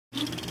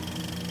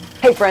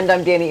Hey friend,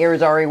 I'm Danny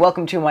Irizarry.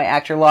 Welcome to my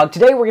actor log.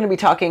 Today we're going to be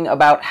talking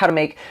about how to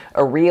make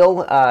a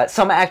reel.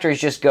 Some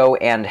actors just go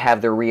and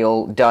have their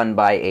reel done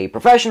by a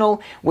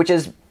professional, which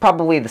is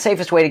probably the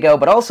safest way to go,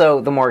 but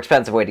also the more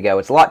expensive way to go.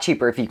 It's a lot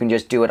cheaper if you can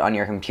just do it on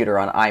your computer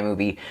on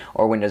iMovie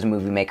or Windows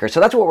Movie Maker. So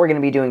that's what we're going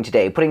to be doing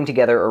today, putting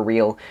together a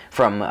reel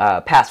from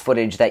past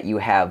footage that you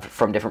have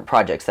from different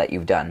projects that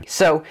you've done.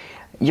 So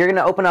you're going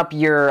to open up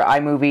your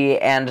iMovie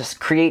and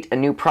create a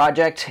new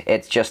project.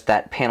 It's just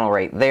that panel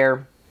right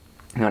there.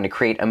 You want to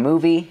create a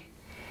movie,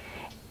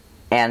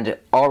 and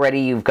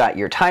already you've got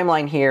your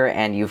timeline here,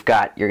 and you're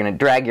going to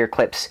drag your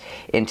clips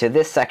into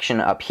this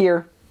section up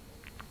here,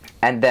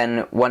 and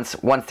then once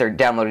they're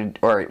downloaded,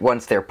 or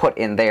once they're put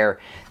in there,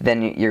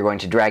 then you're going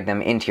to drag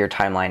them into your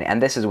timeline, and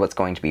this is what's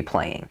going to be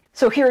playing.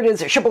 So here it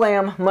is,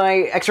 Shablam, my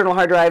external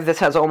hard drive. This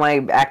has all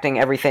my acting,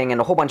 everything,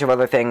 and a whole bunch of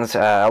other things.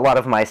 A lot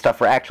of my stuff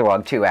for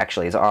Actorlog too,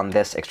 actually, is on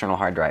this external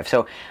hard drive.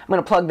 So I'm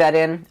going to plug that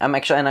in. I'm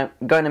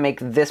going to make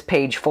this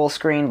page full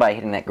screen by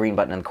hitting that green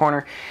button in the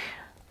corner.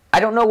 I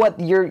don't know what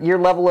your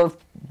level of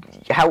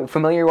how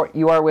familiar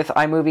you are with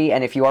iMovie,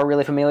 and if you are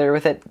really familiar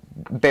with it,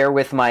 bear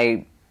with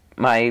my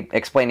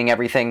explaining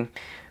everything.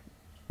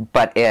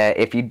 But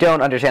if you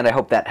don't understand, I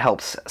hope that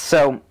helps.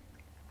 So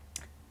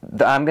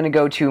I'm going to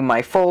go to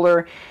my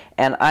folder,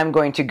 and I'm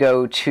going to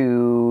go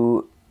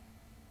to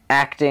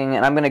acting,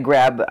 and I'm going to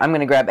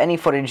grab any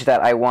footage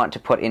that I want to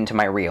put into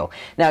my reel.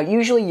 Now,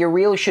 usually your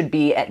reel should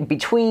be at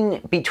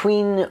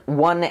between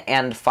 1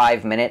 and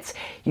 5 minutes.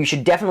 You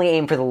should definitely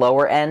aim for the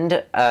lower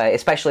end,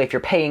 especially if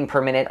you're paying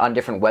per minute on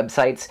different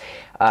websites.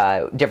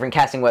 Different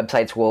casting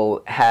websites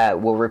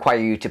will require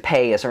you to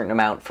pay a certain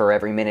amount for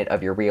every minute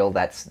of your reel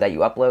that you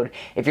upload.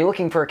 If you're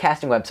looking for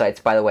casting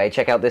websites, by the way,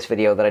 check out this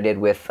video that I did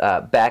with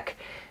Beck.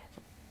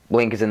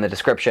 Link is in the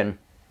description.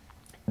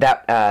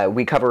 That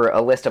we cover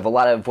a list of a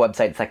lot of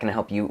websites that can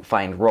help you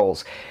find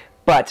roles.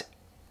 But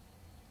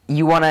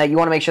you wanna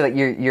make sure that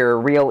your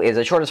reel is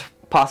as short as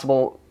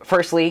possible.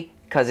 Firstly,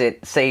 because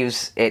it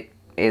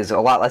is a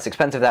lot less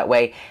expensive that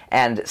way,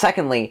 and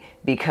secondly,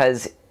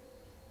 because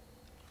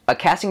a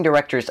casting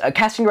director's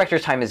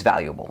time is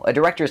valuable. A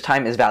director's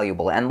time is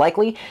valuable, and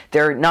likely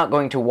they're not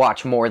going to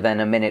watch more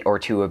than a minute or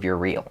two of your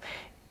reel.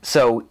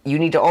 So you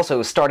need to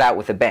also start out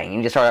with a bang. You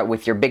need to start out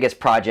with your biggest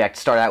project.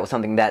 Start out with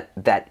something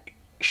that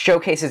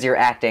showcases your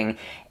acting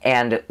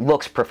and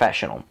looks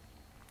professional.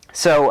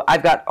 So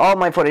I've got all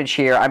my footage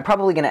here. I'm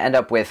probably going to end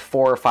up with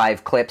 4 or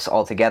 5 clips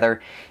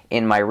altogether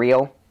in my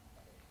reel.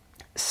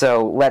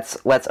 So let's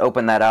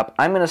open that up.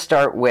 I'm going to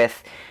start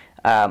with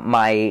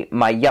my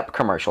Yup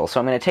commercial. So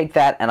I'm going to take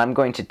that, and I'm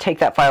going to take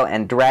that file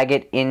and drag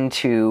it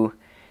into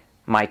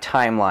my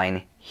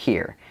timeline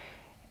here.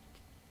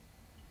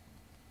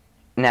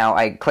 Now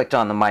I clicked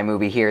on the My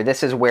Movie here.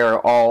 This is where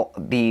all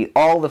the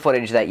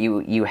footage that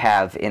you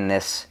have in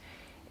this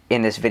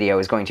video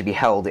is going to be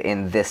held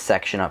in this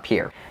section up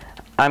here.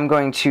 I'm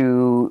going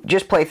to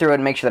just play through it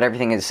and make sure that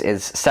everything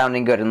is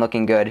sounding good and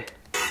looking good.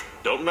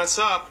 Don't mess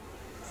up.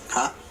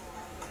 Huh?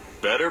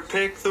 Better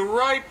pick the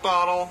right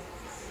bottle.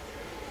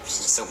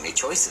 So many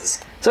choices.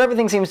 So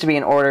everything seems to be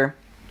in order.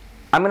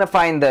 I'm going to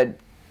find the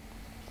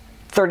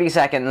 30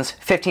 seconds,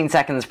 15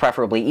 seconds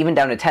preferably, even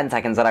down to 10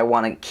 seconds that I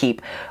want to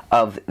keep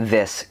of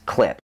this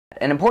clip.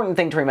 An important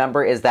thing to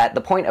remember is that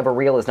the point of a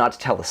reel is not to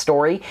tell the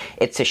story,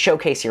 it's to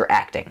showcase your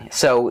acting.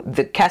 So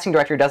the casting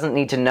director doesn't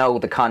need to know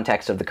the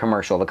context of the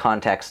commercial, the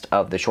context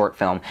of the short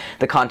film,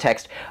 the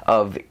context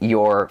of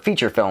your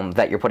feature film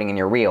that you're putting in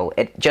your reel.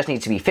 It just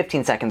needs to be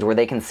 15 seconds where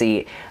they can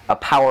see a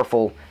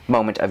powerful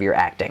moment of your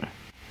acting.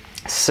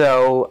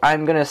 So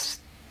I'm going to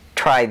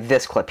try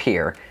this clip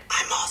here.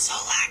 I'm also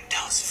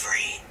lactose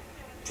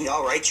free.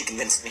 All right, you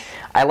convinced me.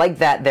 I like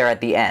that there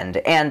at the end,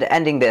 and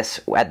ending this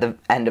at the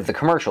end of the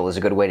commercial is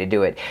a good way to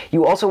do it.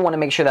 You also want to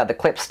make sure that the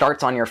clip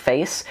starts on your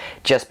face,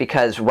 just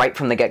because right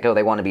from the get-go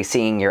they want to be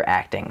seeing your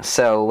acting.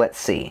 So let's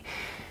see.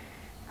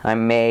 I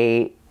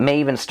may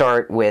even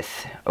start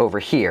with over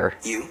here.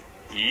 You?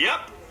 Yep.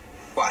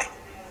 Why?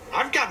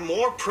 I've got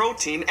more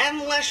protein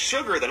and less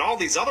sugar than all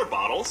these other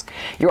bottles.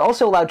 You're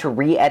also allowed to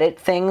re-edit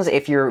things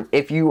if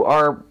you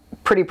are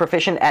pretty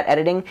proficient at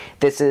editing.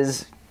 This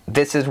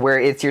is where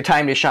it's your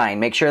time to shine.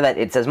 Make sure that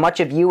it's as much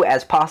of you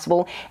as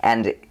possible,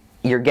 and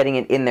you're getting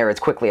it in there as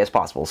quickly as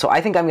possible. So I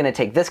think I'm going to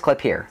take this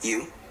clip here.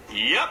 You?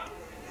 Yep.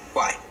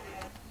 Why?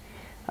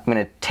 I'm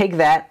going to take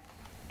that,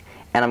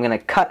 and I'm going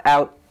to cut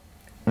out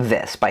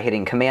this by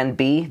hitting Command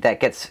B.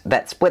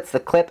 That splits the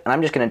clip, and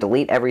I'm just going to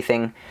delete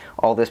everything,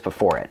 all this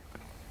before it.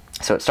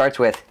 So it starts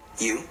with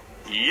You?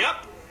 Yep.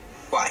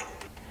 Why?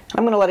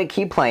 I'm going to let it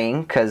keep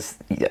playing, because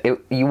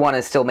you want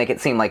to still make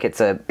it seem like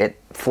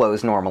it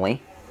flows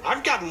normally.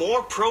 I've got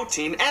more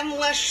protein and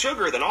less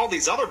sugar than all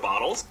these other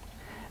bottles.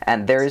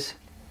 And there's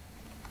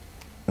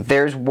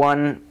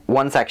one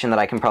section that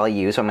I can probably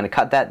use, so I'm going to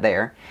cut that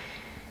there.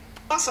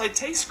 Plus, I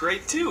taste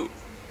great too.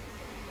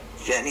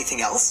 You got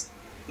anything else?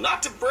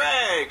 Not to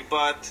brag,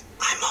 but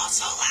I'm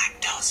also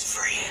lactose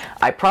free.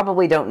 I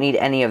probably don't need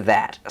any of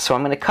that, so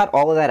I'm going to cut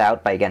all of that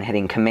out by, again,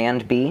 hitting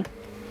Command B,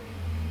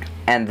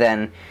 and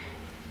then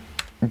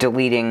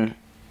deleting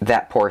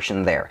that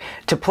portion there.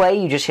 To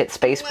play, you just hit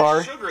spacebar,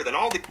 Less sugar than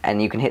all the...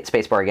 and you can hit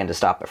spacebar again to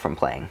stop it from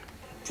playing.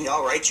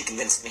 All right, you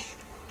convinced me.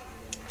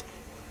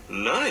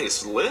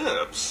 Nice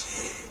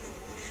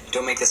lips.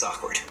 Don't make this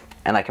awkward.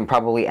 And I can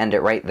probably end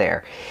it right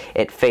there.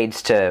 It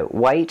fades to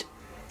white,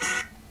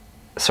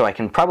 so I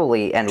can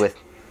probably end with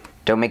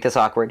 "Don't make this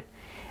awkward,"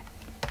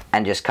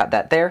 and just cut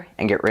that there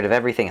and get rid of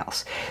everything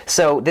else.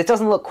 So this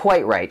doesn't look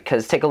quite right,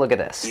 because take a look at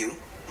this. You?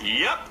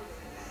 Yep.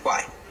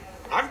 Why?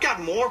 I've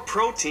got more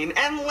protein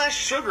and less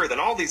sugar than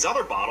all these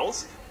other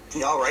bottles.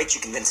 All right,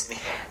 you convinced me.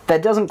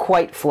 That doesn't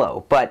quite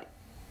flow, but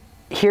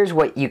here's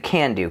what you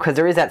can do, because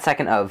there is that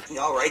second of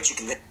All right, you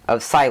convinced.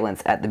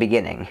 silence at the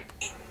beginning.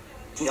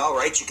 All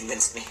right, you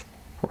convinced me.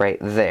 Right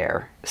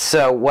there.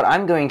 So what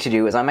I'm going to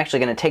do is I'm actually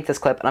going to take this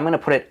clip and I'm going to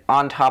put it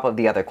on top of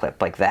the other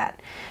clip, like that.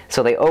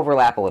 So they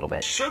overlap a little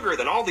bit. Sugar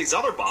than all these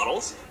other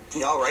bottles.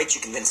 All right, you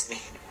convinced me.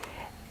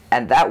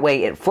 And that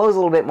way it flows a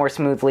little bit more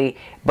smoothly,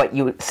 but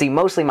you see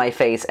mostly my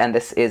face, and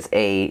this is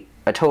a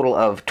total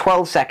of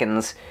 12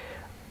 seconds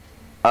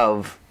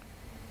of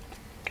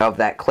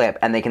that clip,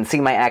 and they can see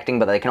my acting,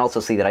 but they can also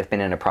see that I've been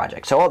in a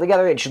project. So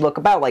altogether, it should look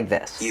about like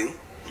this. You?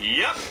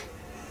 Yep.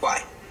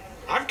 Why?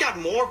 I've got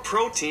more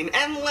protein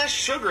and less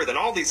sugar than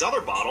all these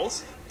other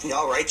bottles.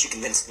 All right, you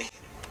convinced me.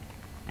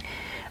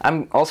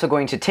 I'm also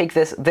going to take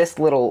this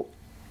little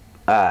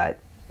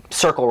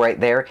circle right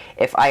there.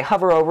 If I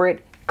hover over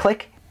it,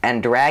 click,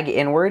 and drag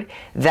inward,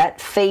 that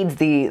fades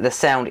the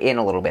sound in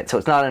a little bit, so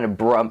it's not an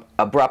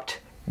abrupt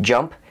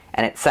jump,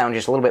 and it sounds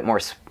just a little bit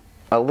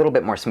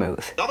more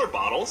smooth. Other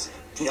bottles.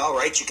 All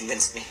right, you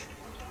convinced me.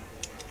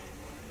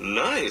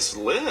 Nice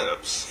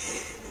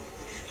lips.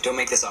 Don't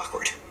make this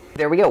awkward.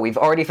 There we go. We've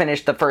already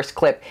finished the first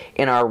clip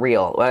in our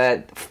reel.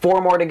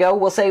 4 more to go.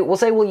 We'll say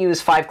we'll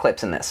use 5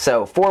 clips in this,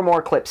 so 4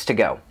 more clips to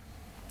go.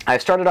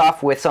 I've started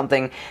off with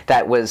something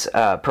that was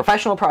a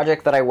professional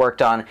project that I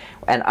worked on,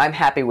 and I'm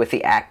happy with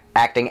the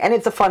acting, and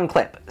it's a fun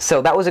clip,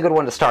 so that was a good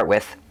one to start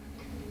with.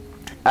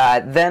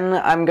 Then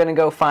I'm going to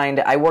go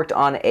I worked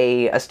on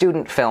a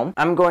student film.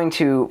 I'm going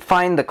to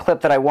find the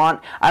clip that I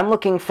want. I'm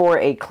looking for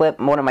a clip.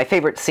 One of my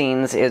favorite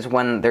scenes is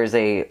when there's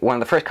one of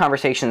the first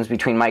conversations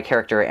between my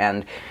character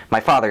and my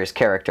father's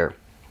character.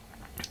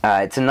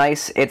 It's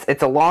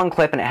a long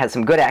clip and it has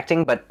some good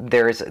acting, but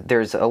there's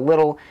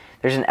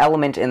an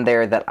element in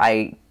there that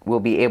I will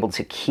be able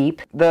to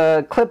keep.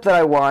 The clip that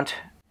I want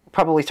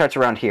probably starts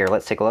around here.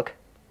 Let's take a look.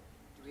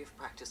 Do we have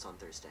practice on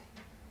Thursday?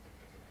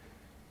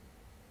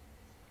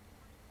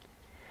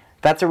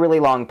 That's a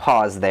really long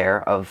pause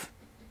there of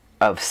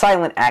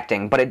silent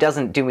acting, but it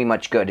doesn't do me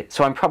much good,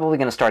 so I'm probably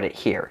going to start it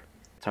here.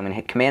 So I'm going to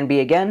hit Command B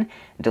again,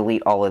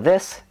 delete all of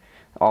this,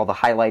 all the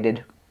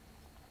highlighted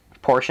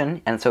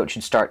portion, and so it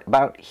should start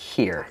about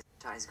here.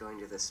 Ty's going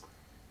to this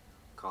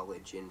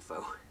college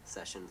info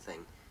session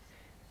thing.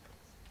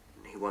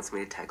 He wants me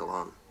to tag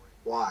along.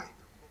 Why?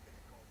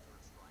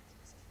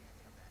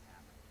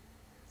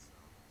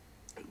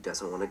 He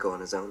doesn't want to go on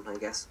his own, I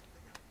guess.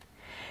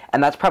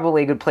 And that's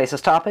probably a good place to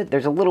stop it.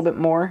 There's a little bit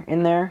more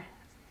in there,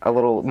 a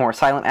little more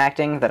silent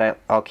acting that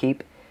I'll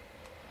keep,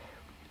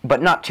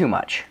 but not too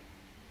much.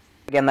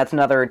 Again, that's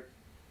another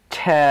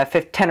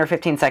 10 or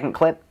 15 second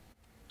clip.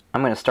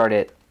 I'm going to start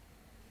it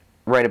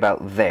right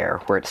about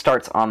there, where it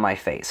starts on my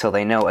face, so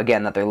they know,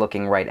 again, that they're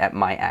looking right at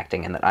my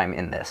acting and that I'm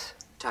in this.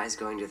 Ty's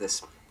going to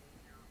this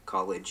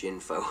college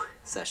info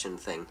session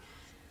thing.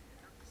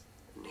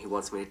 He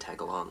wants me to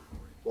tag along.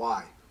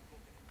 Why?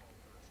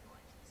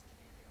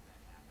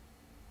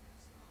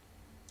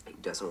 He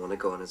doesn't want to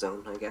go on his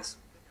own, I guess.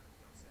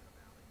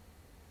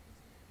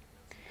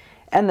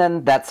 And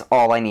then that's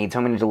all I need, so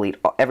I'm going to delete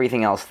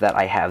everything else that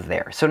I have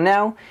there. So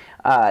now,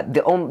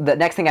 the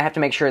next thing I have to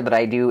make sure that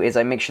I do is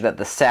I make sure that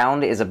the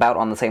sound is about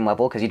on the same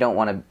level, because you don't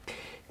want to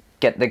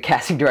get the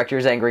casting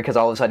directors angry because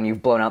all of a sudden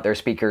you've blown out their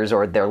speakers,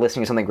 or they're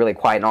listening to something really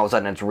quiet and all of a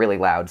sudden it's really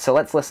loud. So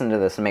let's listen to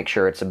this and make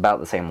sure it's about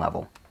the same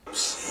level.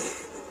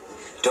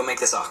 Don't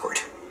make this awkward.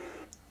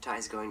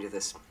 Ty's going to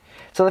this.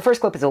 So the first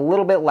clip is a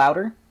little bit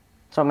louder,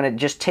 so I'm going to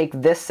just take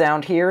this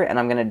sound here and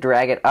I'm going to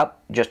drag it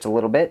up just a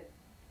little bit.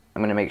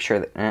 I'm going to make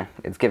sure that,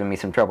 it's giving me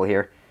some trouble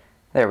here.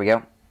 There we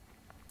go.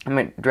 I'm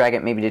going to drag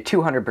it maybe to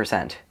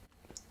 200%.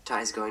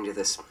 Ty's going to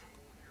this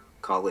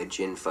college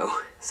info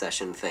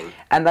session thing.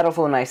 And that'll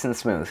flow nice and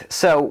smooth.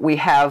 So we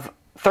have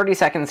 30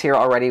 seconds here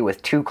already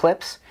with 2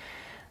 clips.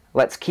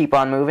 Let's keep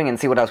on moving and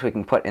see what else we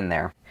can put in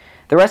there.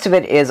 The rest of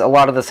it is a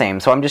lot of the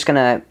same, so I'm just going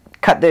to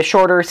cut this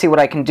shorter, see what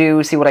I can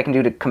do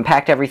to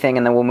compact everything,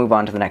 and then we'll move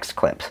on to the next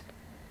clips.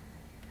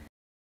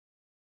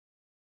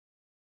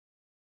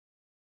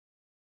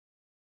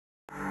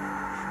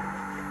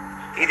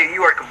 Either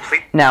you are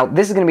complete. Now,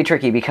 this is going to be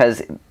tricky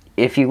because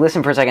if you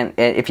listen for a second,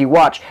 if you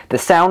watch, the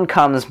sound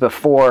comes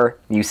before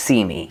you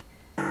see me.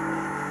 Either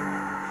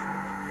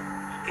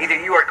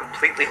you are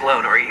completely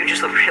alone or you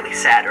just look really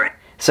sad, right?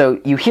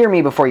 So you hear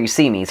me before you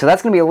see me, so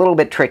that's going to be a little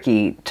bit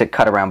tricky to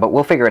cut around, but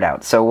we'll figure it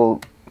out. So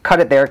we'll cut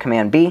it there,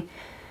 Command B,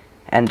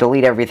 and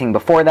delete everything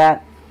before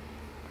that,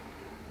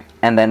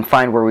 and then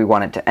find where we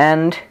want it to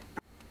end.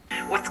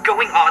 What's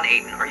going on,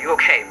 Aiden? Are you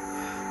okay?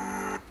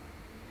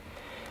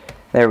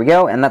 There we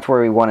go, and that's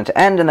where we want it to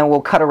end, and then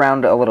we'll cut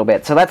around a little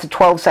bit. So that's a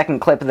 12-second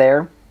clip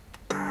there.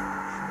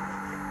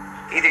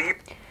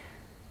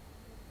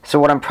 So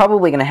what I'm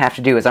probably going to have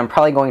to do is I'm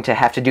probably going to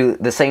have to do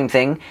the same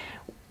thing,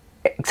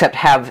 except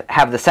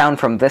have the sound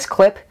from this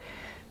clip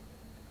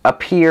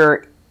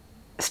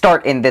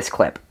start in this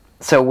clip.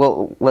 So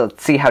we'll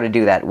see how to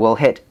do that.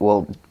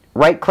 We'll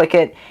right-click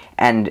it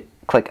and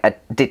click a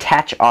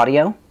detach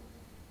audio.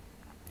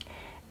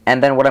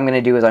 And then what I'm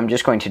going to do is I'm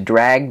just going to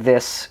drag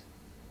this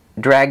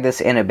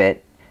in a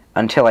bit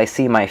until I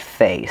see my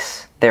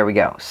face. There we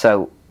go.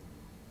 So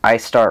I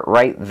start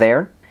right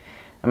there.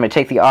 I'm going to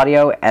take the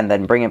audio and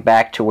then bring it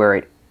back to where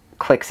it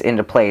clicks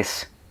into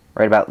place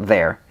right about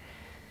there.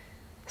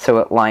 So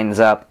it lines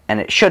up, and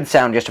it should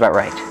sound just about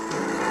right.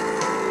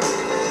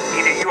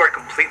 Either you are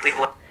completely...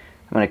 I'm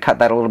going to cut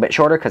that a little bit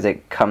shorter because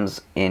it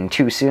comes in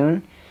too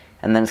soon,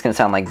 and then it's going to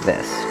sound like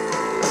this.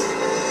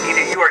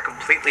 Either you are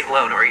completely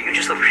blown, or you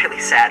just look really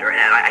sad, or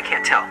I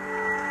can't tell.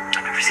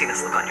 I've never seen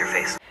this look on your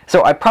face.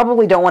 So I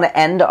probably don't want to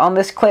end on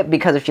this clip,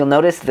 because if you'll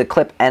notice, the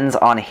clip ends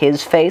on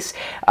his face.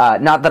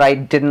 Not that I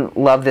didn't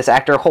love this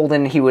actor,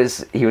 Holden. He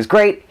was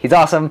great. He's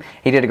awesome.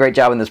 He did a great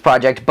job in this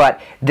project, but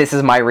this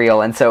is my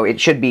reel, and so it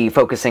should be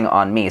focusing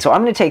on me. So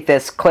I'm going to take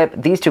this clip,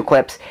 these two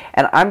clips,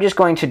 and I'm just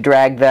going to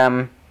drag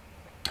them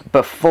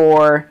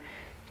before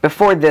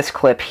this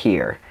clip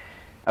here.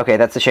 Okay,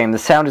 that's a shame. The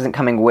sound isn't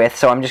coming with,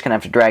 so I'm just going to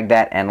have to drag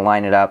that and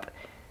line it up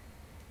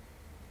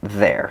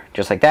there,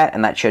 just like that,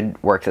 and that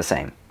should work the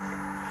same.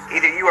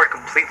 Either you are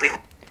completely...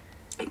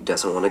 He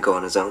doesn't want to go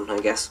on his own, I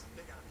guess.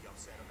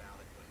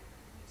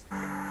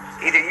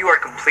 Either you are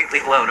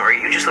completely blown, or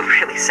you just look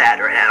really sad,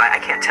 or I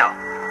can't tell.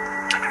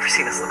 I've never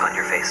seen this look on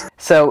your face.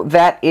 So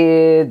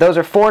those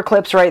are 4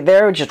 clips right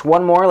there. Just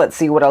one more. Let's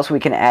see what else we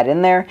can add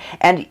in there.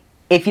 And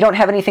if you don't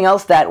have anything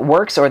else that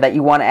works or that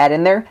you want to add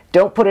in there,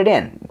 don't put it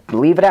in.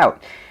 Leave it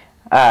out.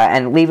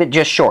 And leave it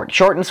just short.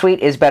 Short and sweet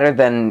is better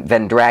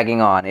than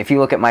dragging on. If you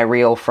look at my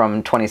reel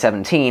from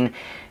 2017...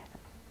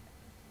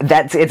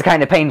 it's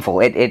kind of painful.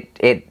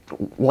 It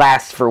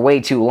lasts for way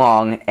too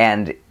long,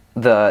 and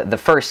the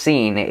first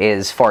scene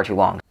is far too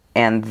long.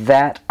 And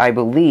that, I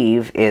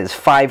believe, is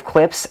 5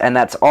 clips, and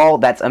that's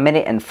a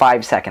minute and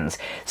 5 seconds.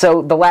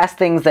 So the last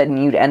things that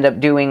you'd end up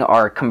doing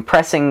are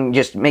compressing,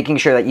 just making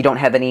sure that you don't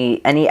have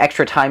any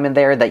extra time in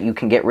there that you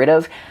can get rid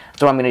of.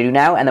 That's what I'm going to do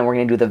now, and then we're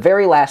going to do the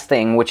very last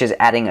thing, which is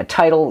adding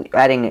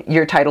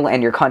your title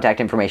and your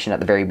contact information at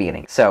the very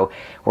beginning. So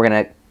we're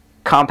going to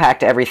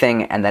compact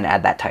everything and then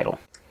add that title.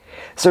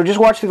 So just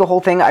watch through the whole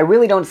thing. I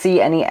really don't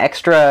see any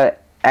extra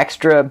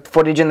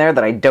footage in there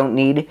that I don't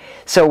need.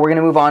 So we're going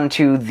to move on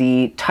to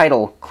the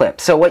title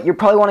clip. So what you're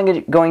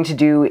probably going to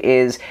do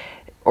is,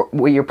 or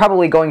what you're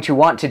probably going to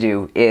want to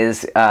do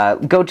is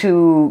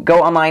go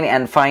online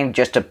and find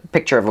just a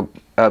picture of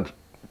a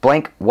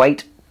blank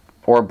white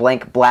or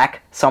blank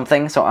black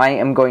something. So I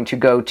am going to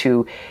go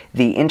to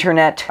the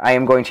internet. I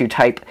am going to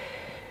type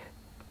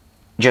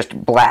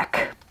just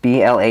black,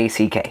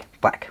 B-L-A-C-K,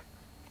 black.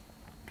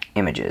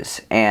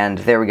 Images, and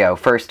there we go.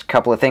 First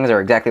couple of things are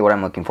exactly what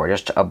I'm looking for,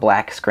 just a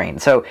black screen.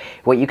 So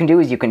what you can do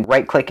is you can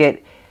right click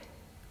it,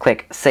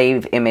 click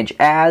save image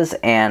as,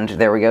 and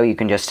there we go, you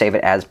can just save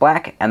it as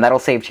black, and that'll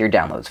save to your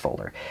downloads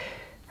folder.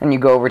 And you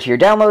go over to your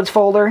downloads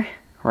folder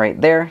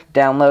right there,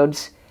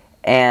 downloads,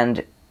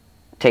 and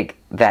take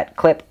that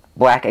clip,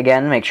 black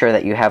again, make sure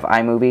that you have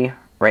iMovie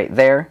right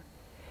there,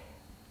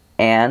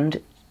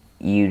 and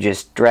you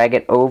just drag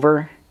it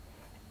over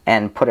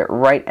and put it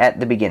right at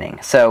the beginning.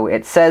 So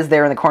it says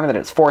there in the corner that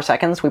it's 4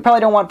 seconds. We probably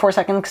don't want 4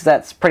 seconds because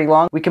that's pretty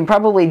long. We can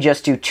probably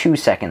just do 2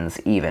 seconds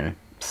even.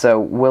 So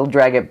we'll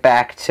drag it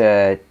back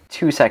to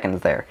 2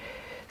 seconds there.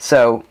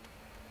 So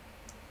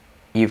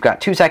you've got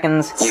 2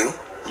 seconds,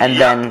 and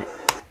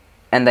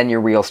then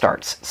your reel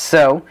starts.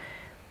 So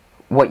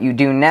what you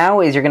do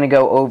now is you're going to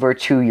go over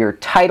to your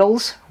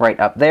titles right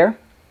up there,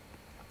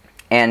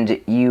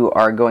 and you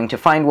are going to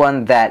find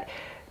one that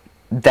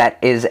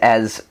is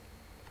as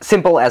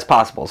simple as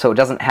possible, so it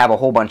doesn't have a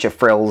whole bunch of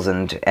frills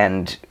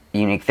and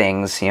unique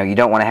things. You know, you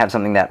don't want to have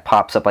something that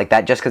pops up like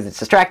that just because it's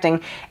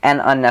distracting and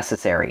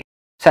unnecessary.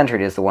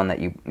 Centered is the one that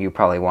you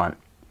probably want.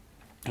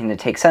 You're going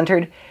to take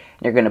centered, and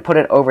you're going to put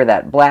it over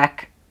that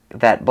black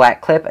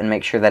clip and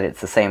make sure that it's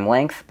the same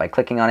length by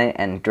clicking on it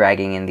and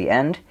dragging in the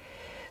end.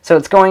 So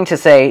it's going to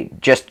say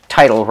just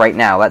title right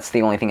now. That's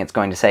the only thing it's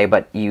going to say,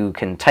 but you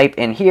can type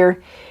in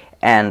here,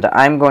 and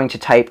I'm going to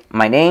type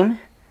my name,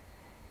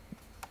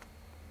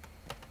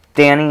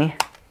 Danny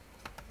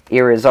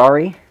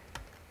Irizarry.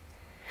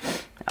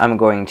 I'm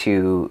going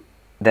to,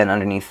 then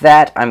underneath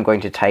that, I'm going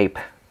to type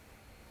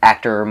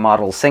actor,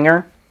 model,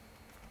 singer.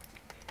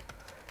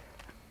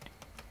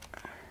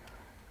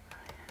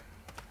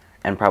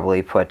 And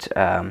probably put,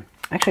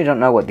 actually I don't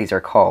know what these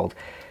are called,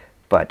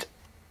 but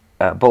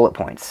bullet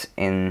points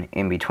in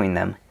between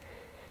them.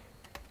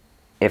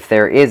 If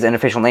there is an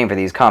official name for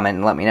these, comment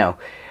and let me know.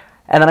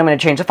 And then I'm going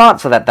to change the font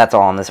so that that's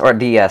all on this, or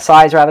the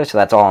size rather, so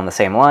that's all on the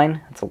same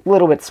line. It's a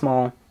little bit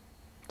small,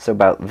 so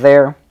about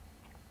there.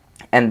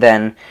 And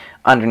then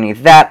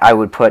Underneath that, I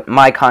would put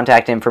my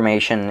contact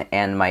information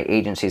and my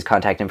agency's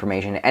contact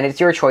information, and it's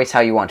your choice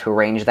how you want to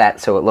arrange that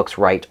so it looks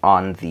right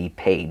on the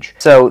page.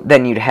 So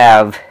then you'd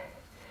have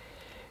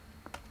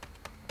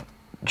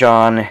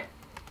John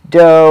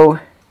Doe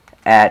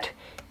at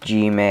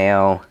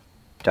gmail.com,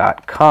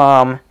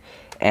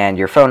 and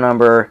your phone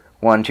number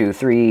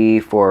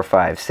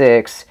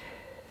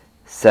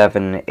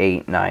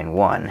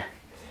 123-456-7891.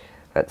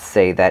 Let's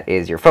say that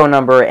is your phone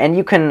number, and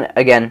you can,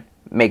 again,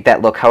 make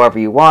that look however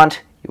you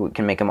want. You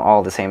can make them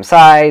all the same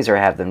size or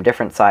have them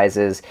different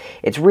sizes.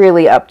 It's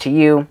really up to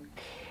you.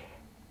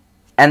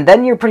 And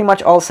then you're pretty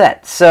much all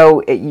set.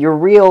 So your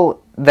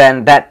reel,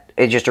 then, that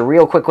is just a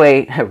real quick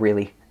way,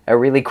 a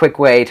really quick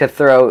way to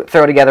throw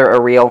together a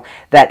reel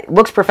that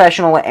looks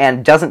professional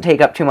and doesn't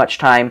take up too much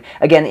time.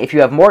 Again, if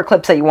you have more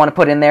clips that you want to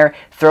put in there,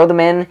 throw them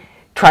in.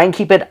 Try and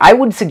keep it, I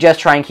would suggest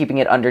trying keeping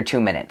it under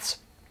 2 minutes.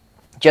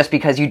 Just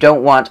because you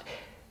don't want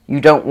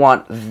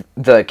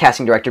the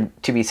casting director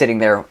to be sitting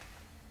there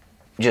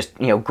just,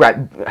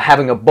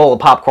 having a bowl of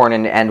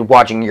popcorn and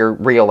watching your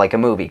reel like a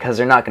movie, because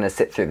they're not going to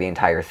sit through the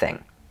entire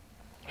thing.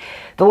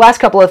 The last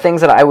couple of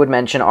things that I would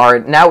mention are,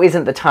 now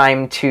isn't the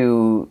time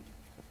to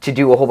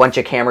do a whole bunch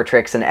of camera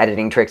tricks and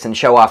editing tricks and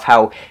show off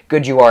how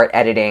good you are at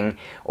editing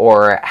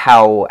or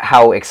how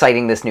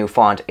exciting this new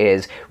font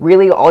is.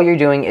 Really, all you're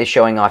doing is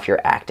showing off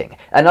your acting.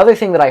 Another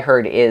thing that I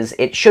heard is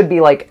it should be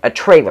like a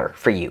trailer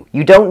for you.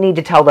 You don't need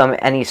to tell them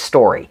any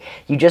story.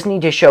 You just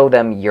need to show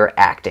them your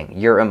acting,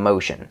 your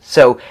emotion.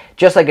 So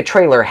just like a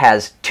trailer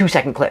has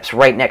 2-second clips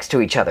right next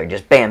to each other,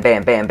 just bam,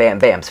 bam, bam, bam,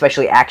 bam,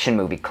 especially action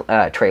movie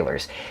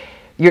trailers.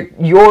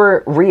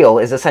 Your reel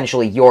is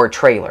essentially your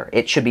trailer.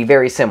 It should be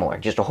very similar,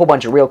 just a whole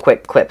bunch of real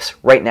quick clips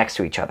right next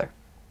to each other.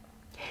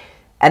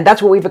 And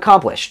that's what we've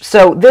accomplished.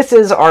 So this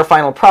is our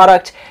final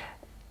product.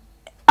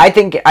 I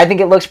think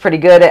it looks pretty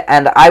good,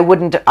 and I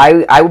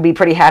would be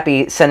pretty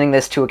happy sending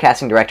this to a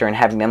casting director and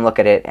having them look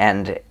at it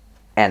and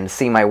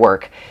see my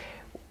work.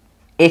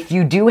 If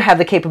you do have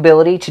the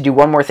capability to do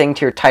one more thing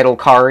to your title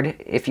card,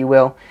 if you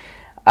will,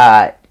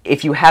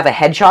 if you have a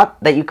headshot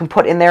that you can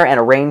put in there and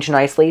arrange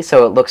nicely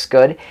so it looks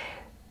good,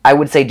 I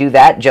would say do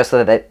that, just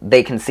so that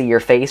they can see your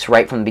face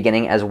right from the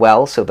beginning as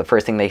well, so the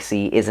first thing they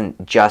see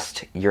isn't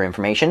just your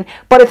information.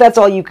 But if that's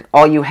all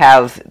you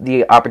have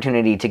the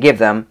opportunity to give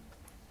them,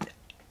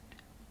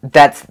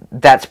 that's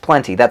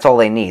plenty. That's all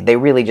they need. They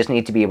really just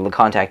need to be able to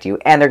contact you,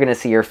 and they're going to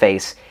see your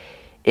face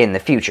in the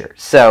future.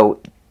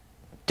 So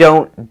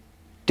don't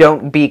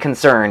be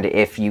concerned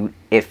if you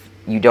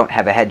don't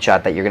have a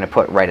headshot that you're going to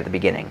put right at the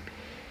beginning.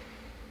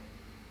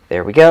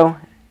 There we go.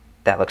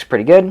 That looks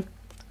pretty good.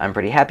 I'm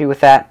pretty happy with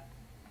that.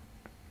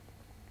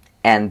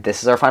 And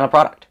this is our final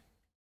product.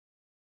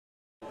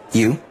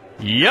 You?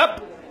 Yep.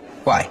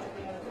 Why?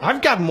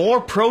 I've got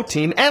more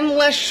protein and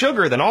less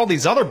sugar than all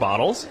these other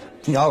bottles.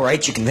 All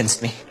right, you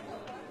convinced me.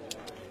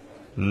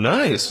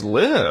 Nice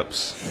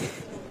lips.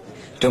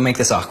 Don't make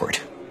this awkward.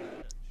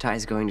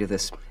 Ty's going to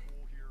this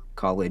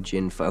college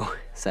info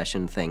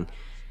session thing,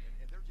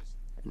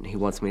 and he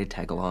wants me to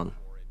tag along.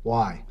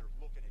 Why?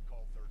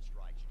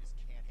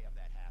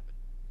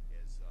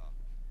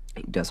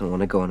 He doesn't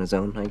want to go on his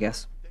own, I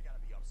guess.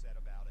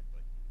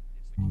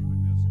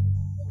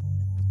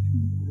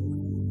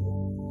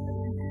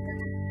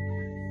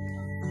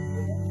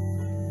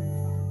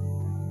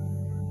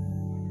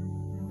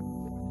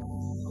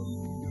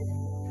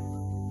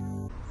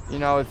 You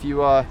know, if you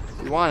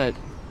want it,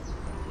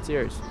 it's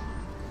yours.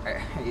 Are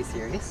you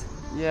serious?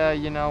 Yeah,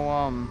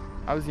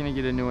 I was gonna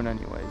get a new one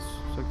anyways,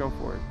 so go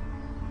for it.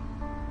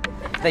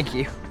 Thank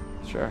you.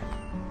 Sure.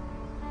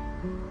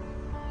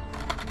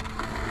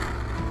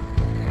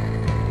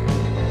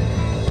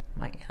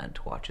 My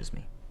aunt watches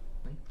me.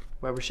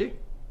 Where was she?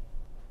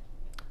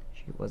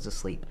 She was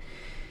asleep.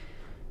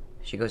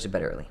 She goes to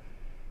bed early.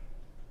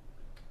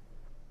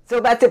 So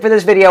that's it for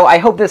this video. I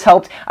hope this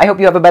helped. I hope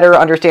you have a better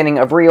understanding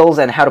of reels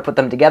and how to put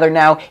them together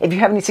now. If you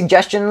have any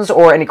suggestions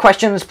or any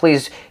questions,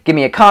 please give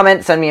me a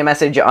comment, send me a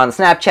message on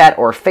Snapchat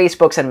or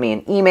Facebook, send me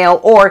an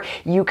email, or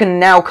you can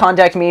now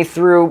contact me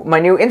through my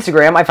new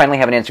Instagram. I finally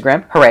have an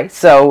Instagram. Hooray.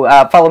 So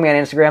follow me on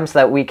Instagram so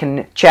that we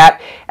can chat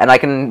and I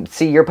can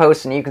see your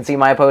posts and you can see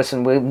my posts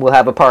and we'll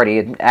have a party,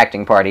 an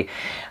acting party.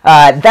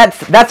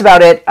 That's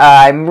about it.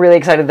 I'm really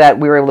excited that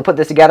we were able to put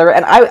this together,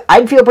 and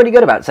I'd feel pretty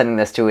good about sending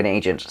this to an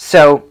agent.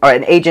 So, or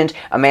an agent,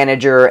 a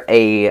manager,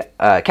 a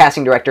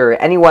casting director,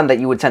 anyone that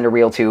you would send a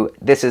reel to.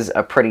 This is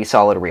a pretty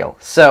solid reel.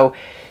 So,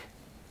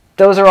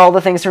 those are all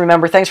the things to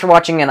remember. Thanks for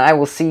watching, and I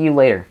will see you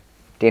later.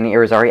 Danny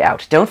Irizarry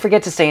out. Don't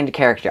forget to stay into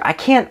character. I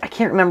can't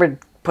remember to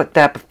put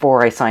that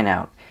before I sign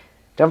out.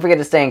 Don't forget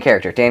to stay in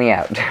character. Danny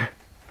out.